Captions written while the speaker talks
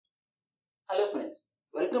Hello friends,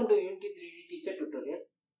 welcome to Unity 3D teacher tutorial.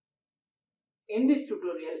 In this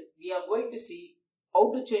tutorial, we are going to see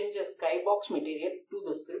how to change a skybox material to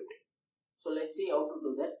the script. So let's see how to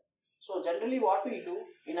do that. So generally what we do,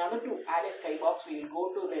 in order to add a skybox, we will go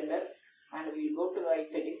to render and we will go to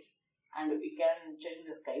right settings and we can change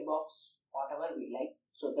the skybox whatever we like.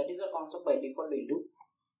 So that is a concept by default we do.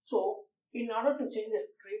 So in order to change the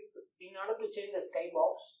script, in order to change the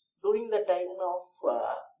skybox during the time of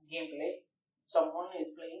gameplay, someone is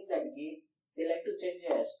playing that game, they like to change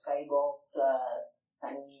a skybox,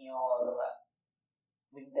 sunny or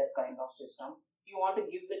winter kind of system. You want to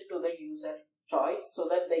give that to the user choice so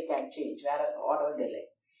that they can change whatever they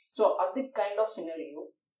like. So at this kind of scenario,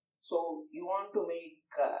 so you want to make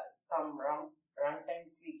some runtime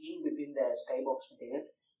tweaking between the skybox material.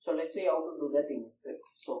 So let's see how to do that in script.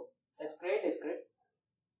 So let's create a script.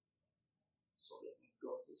 So let me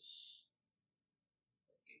close this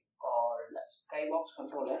script called skybox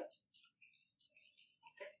controller.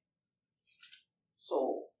 Okay.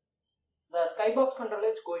 So the skybox controller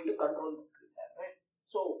is going to control the script, right?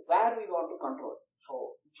 So where we want to control,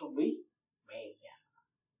 so it should be main. Yeah.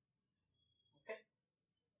 Okay.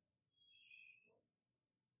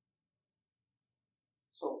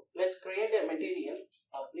 So let's create a material,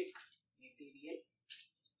 public material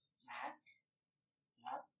mat.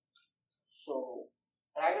 So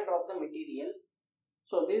drag and drop the material.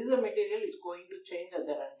 So this is the material is going to change at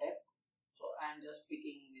the runtime. So I am just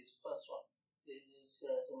picking this first one. This is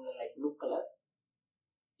similar like blue color.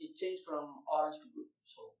 It changed from orange to blue.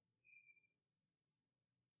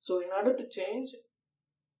 So in order to change,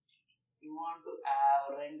 you want to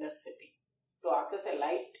have render setting. To access a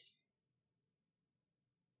light,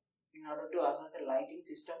 in order to access a lighting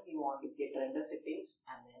system, you want to get render settings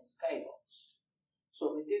and then skybox.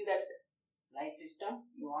 So within that light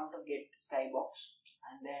system, you want to get skybox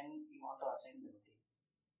and then you want to assign the material.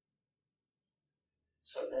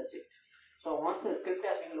 So that's it. So once the script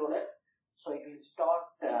has been loaded, so it will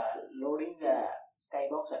start loading the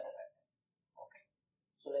skybox at the right time. Okay.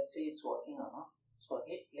 So let's see it's working or not. So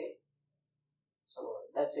hit play.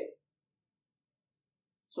 So that's it.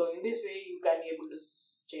 So in this way you can be able to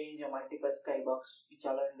change a multiple skybox which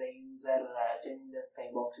allow the user changing the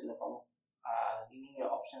skybox in the form of giving you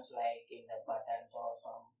options like in the buttons or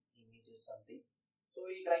some images something. So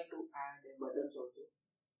we try to add the buttons also.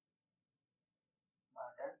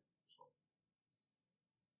 Button.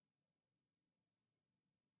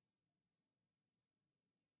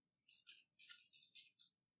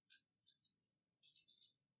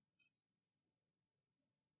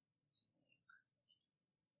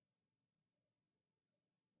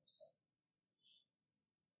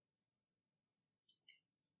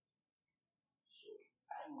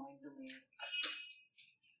 I'm going to make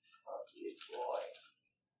public void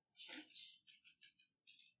change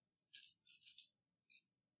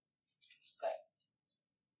sky.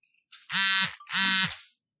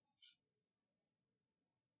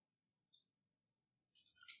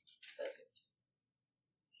 That's it.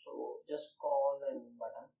 So just call and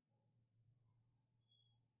button.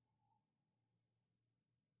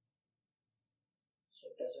 So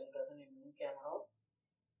it doesn't in new camera,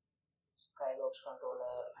 skybox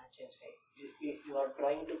controller and change sky. You are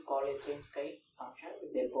trying to call a change sky function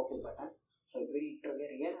with the help of a button. So it will trigger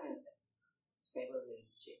here and skybox will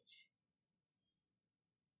change.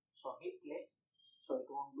 So hit play. So it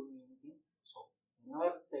won't do anything. So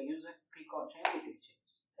whenever the user click on change, it will change.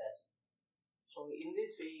 That's it. So in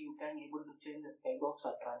this way you can able to change the skybox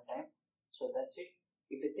at runtime. So that's it.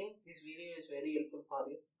 If you think this video is very helpful for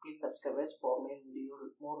you, please subscribe us for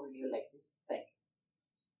more video like this. Thank you.